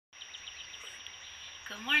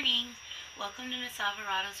Good morning. Welcome to Miss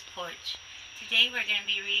Alvarado's porch. Today we're going to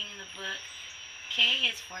be reading the book K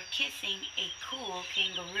is for Kissing a Cool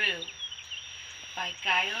Kangaroo by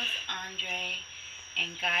Giles Andre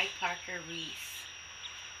and Guy Parker Reese.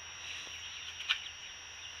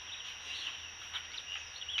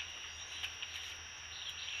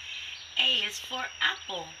 A is for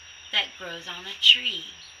apple that grows on a tree.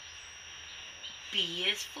 B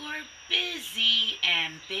is for busy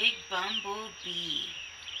and big bumblebee.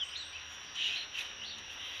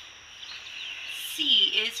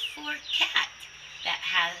 C is for cat that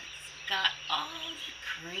has got all the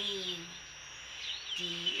cream. D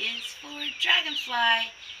is for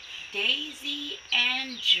dragonfly, daisy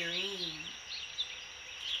and dream.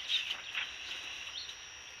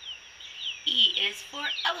 E is for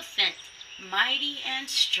elephant, mighty and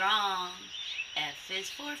strong. F is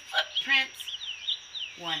for footprints,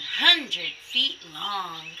 100 feet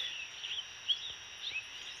long.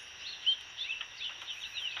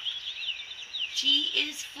 G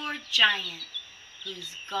is for giant,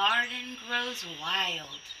 whose garden grows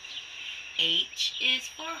wild. H is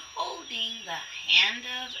for holding the hand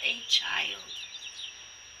of a child.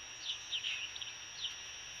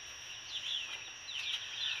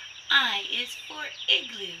 I is for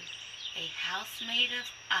igloo, a house made of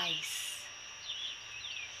ice.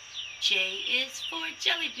 J is for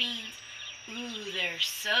jelly beans, ooh, they're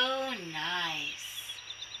so nice.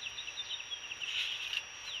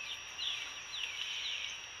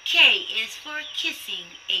 K is for kissing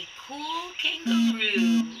a cool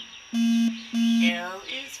kangaroo. L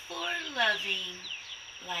is for loving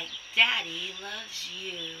like Daddy loves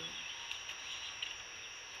you.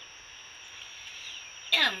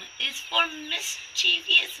 M is for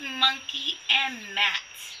mischievous monkey and mat.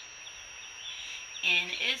 N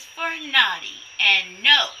is for naughty and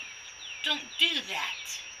no, don't do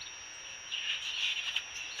that.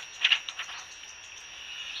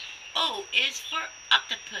 O is for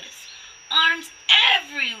octopus, arms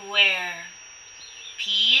everywhere.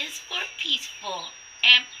 P is for peaceful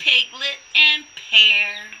and piglet and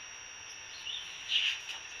pear.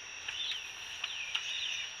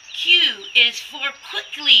 Q is for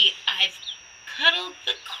quickly, I've cuddled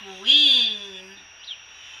the queen.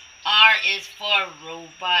 R is for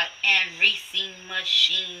robot and racing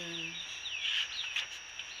machine.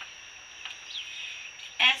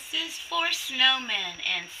 S is for snowman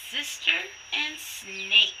and sister and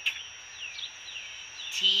snake.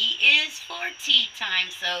 T is for tea time,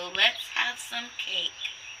 so let's have some cake.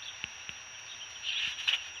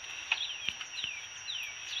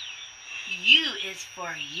 U is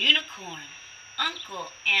for unicorn,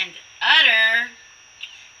 uncle and udder.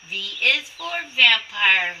 V is for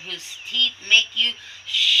vampire whose teeth make you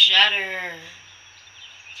shudder.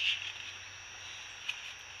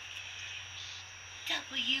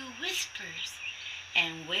 W whispers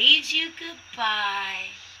and waves you goodbye.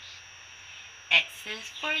 X is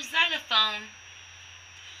for xylophone.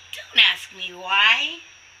 Don't ask me why.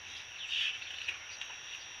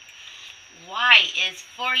 Y is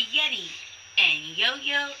for yeti and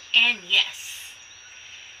yo-yo and yes.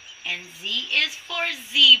 And Z is for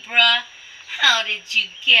zebra. How did you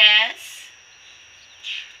guess?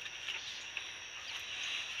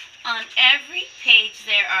 On every page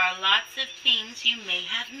there are lots of things you may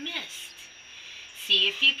have missed. See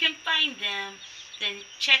if you can find them, then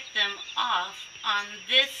check them off on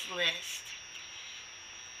this list.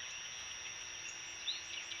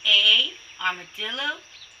 A, armadillo,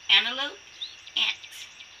 antelope,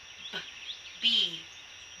 ant. B,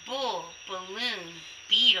 bull, balloon,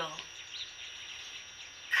 beetle.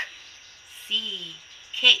 C,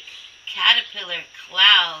 cake, caterpillar,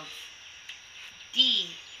 clouds.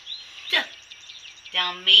 D,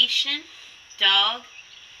 Dalmatian, dog,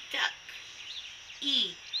 duck.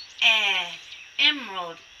 E,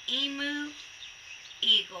 emerald, emu,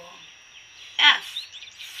 eagle. F,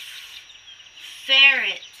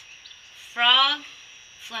 ferret, frog,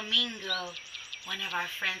 flamingo. One of our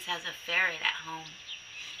friends has a ferret at home.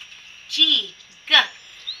 G,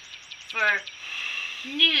 for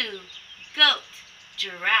new, goat,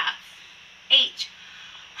 giraffe. H,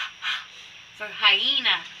 for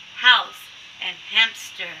hyena, house, and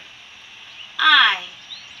hamster. I,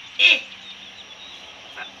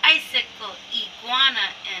 for icicle,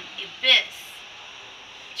 iguana, and ibis.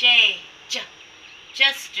 J,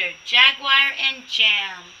 jester, jaguar, and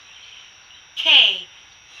jam. K,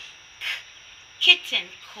 kitten,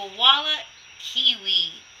 koala,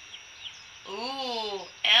 kiwi. Ooh,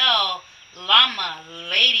 L, llama,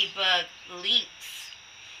 ladybug, lynx.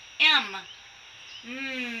 M,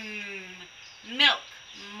 milk,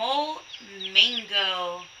 mole,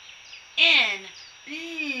 mango. N,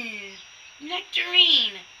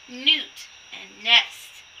 nectarine, newt, and nest.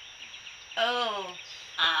 O,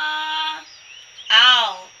 ah,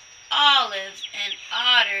 owl, olives, and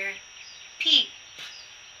otter. P,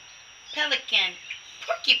 pelican,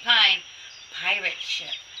 porcupine, pirate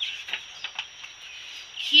ship.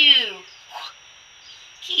 Q,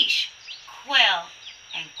 quiche, quail,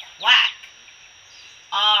 and quack.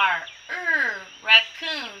 R,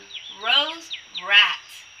 raccoon, rose, rat.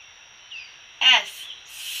 S,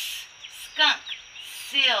 skunk,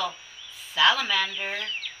 seal, salamander.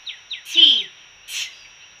 T,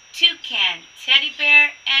 toucan, teddy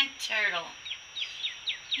bear, and turtle.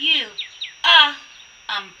 U,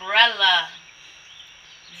 umbrella.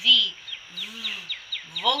 V,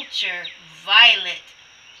 vulture, violet,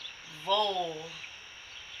 vole.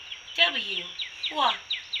 W,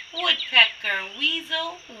 woodpecker,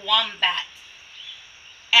 weasel, wombat.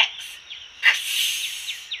 X,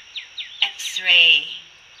 X-ray.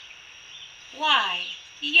 Y,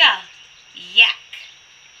 yak.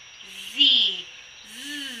 Z,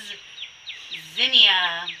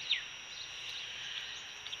 zinnia.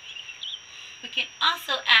 We can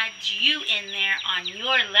also add you in there on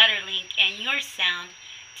your letter link and your sound.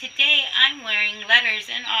 Today I'm wearing letters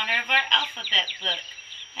in honor of our alphabet book.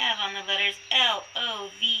 I have on the letters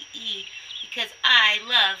L-O-V-E because I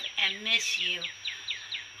love and miss you.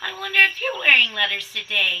 I wonder if you're wearing letters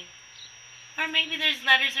today. Or maybe there's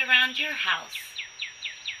letters around your house.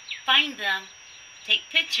 Find them, take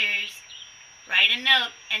pictures, write a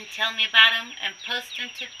note, and tell me about them and post them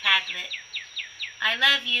to Padlet. I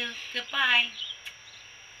love you. Goodbye.